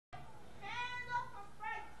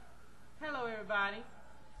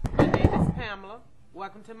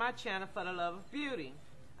Welcome to my channel for the love of beauty.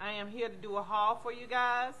 I am here to do a haul for you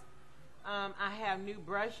guys. I have new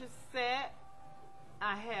brushes set,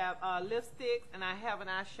 I have lipsticks, and I have an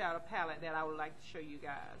eyeshadow palette that I would like to show you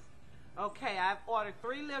guys. Okay, I've ordered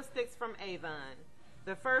 3 lipsticks from Avon.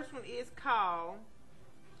 The first one is called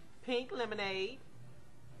Pink Lemonade.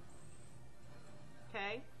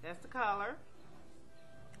 Okay, that's the color.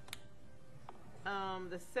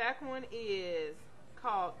 The second one is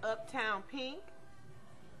called Uptown Pink.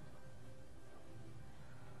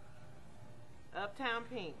 Uptown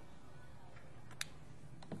Pink.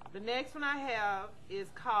 The next one I have is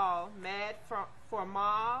called Mad for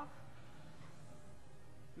Mauve.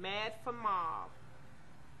 Mad for Mauve.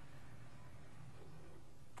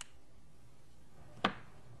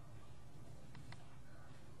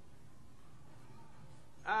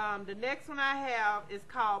 The next one I have is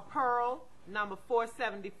called Pearl, number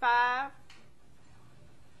 475.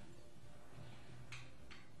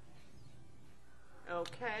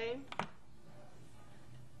 Okay.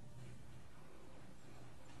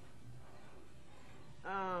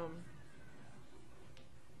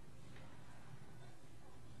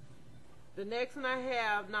 The next one I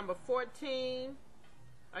have, number 14.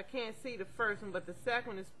 I can't see the first one, but the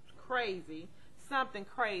second one is crazy. Something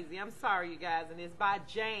crazy. I'm sorry, you guys. And it's by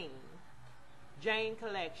Jane. Jane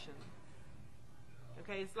Collection.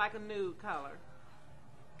 Okay, it's like a nude color.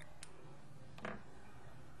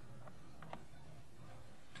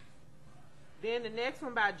 Then the next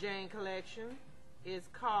one by Jane Collection is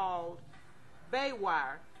called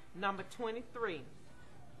Baywire, number 23.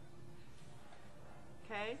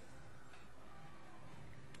 Okay.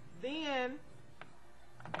 Then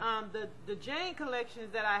the Jane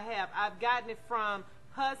collections that I have, I've gotten it from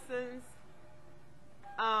Hudson's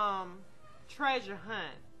Treasure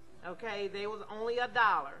Hunt. Okay, they was only $1.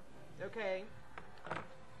 Okay.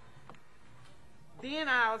 Then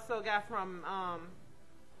I also got from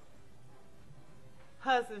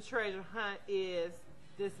Hudson's Treasure Hunt is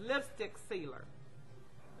this lipstick sealer.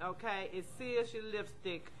 Okay, it seals your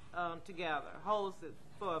lipstick together, holds it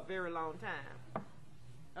for a very long time.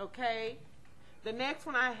 Okay, the next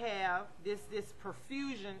one I have this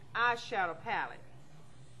Profusion eyeshadow palette.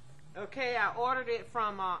 Okay, I ordered it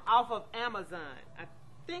from off of Amazon. I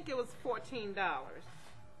think it was $14.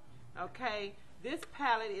 Okay, this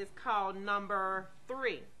palette is called number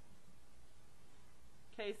 3.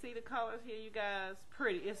 Okay, see the colors here, you guys?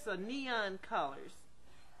 Pretty. It's a neon colors.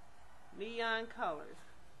 Neon colors.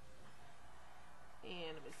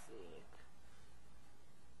 And let me see.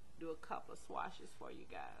 Do a couple of swatches for you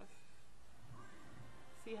guys.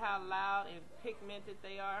 See how loud and pigmented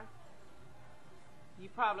they are? You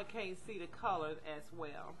probably can't see the colors as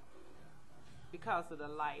well because of the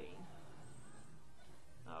lighting.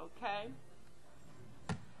 Okay.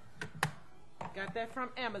 Got that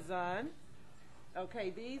from Amazon.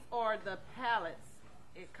 Okay, these are the palettes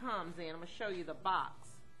it comes in. I'm going to show you the box.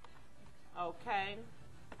 Okay.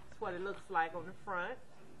 That's what it looks like on the front.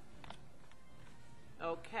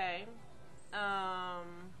 Okay.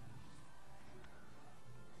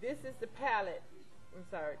 This is the palette. I'm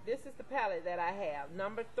sorry. This is the palette that I have,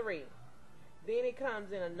 number 3. Then it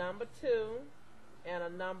comes in a number 2 and a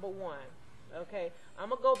number 1. Okay. I'm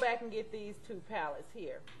going to go back and get these 2 palettes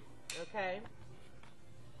here. Okay.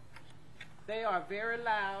 They are very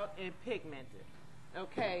loud and pigmented.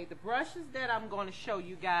 Okay. The brushes that I'm going to show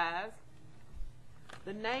you guys,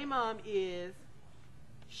 the name of them is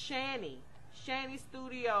Shany. Shany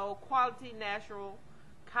Studio Quality Natural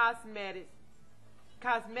Cosmetics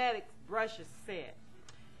brushes set,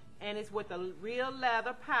 and it's with a real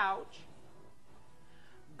leather pouch,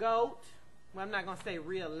 goat, well, I'm not going to say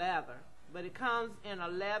real leather, but it comes in a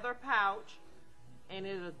leather pouch, and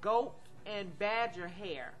it's a goat and badger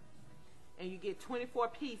hair, and you get 24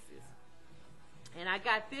 pieces. And I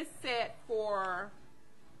got this set for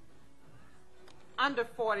under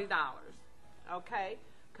 $40. Okay,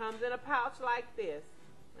 comes in a pouch like this.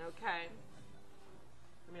 Okay,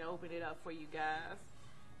 let me open it up for you guys.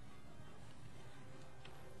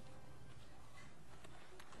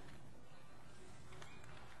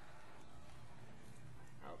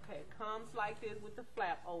 Okay, comes like this with the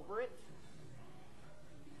flap over it.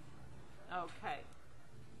 Okay,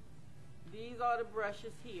 these are the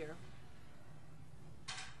brushes here.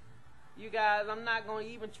 You guys, I'm not going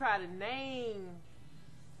to even try to name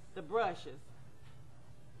the brushes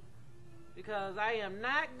because I am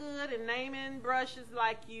not good at naming brushes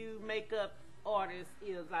like you makeup artists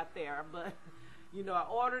is out there. But you know, I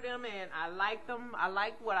ordered them and I liked them. I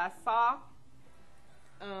liked what I saw.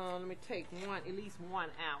 Let me take at least one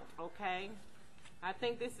out, okay? I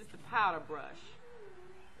think this is the powder brush.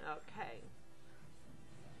 Okay.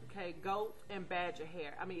 Okay, goat and badger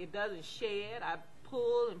hair. I mean, it doesn't shed. I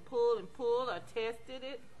pull and pull and pull. I tested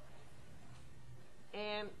it,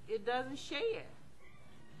 and it doesn't shed.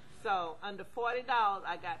 So under $40,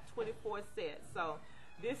 I got 24 sets. So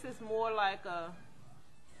this is more like a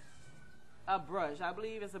brush. I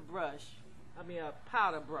believe it's a brush. I mean a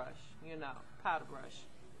powder brush. You know, powder brush.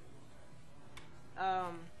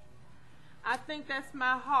 I think that's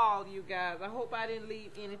my haul, you guys. I hope I didn't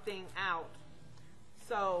leave anything out.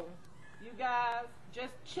 So, you guys,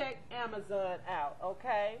 just check Amazon out,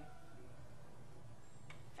 okay?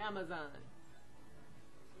 Amazon.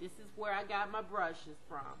 This is where I got my brushes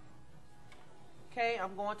from. Okay,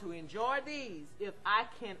 I'm going to enjoy these if I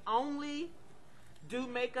can only do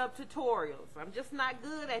makeup tutorials. I'm just not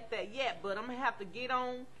good at that yet, but I'm going to have to get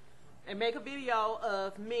on and make a video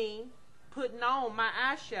of me putting on my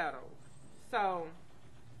eyeshadow. So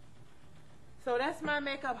that's my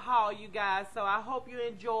makeup haul, you guys. So I hope you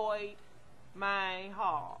enjoyed my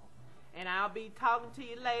haul. And I'll be talking to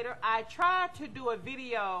you later. I tried to do a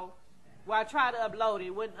video, well, I tried to upload it.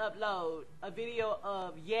 It wouldn't upload a video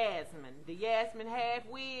of Yasmin, the Yasmin half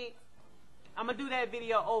wig. I'm going to do that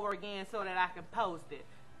video over again so that I can post it.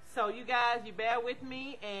 So you guys, you bear with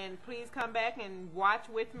me, and please come back and watch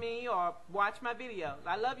with me or watch my videos.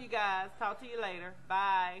 I love you guys. Talk to you later.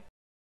 Bye.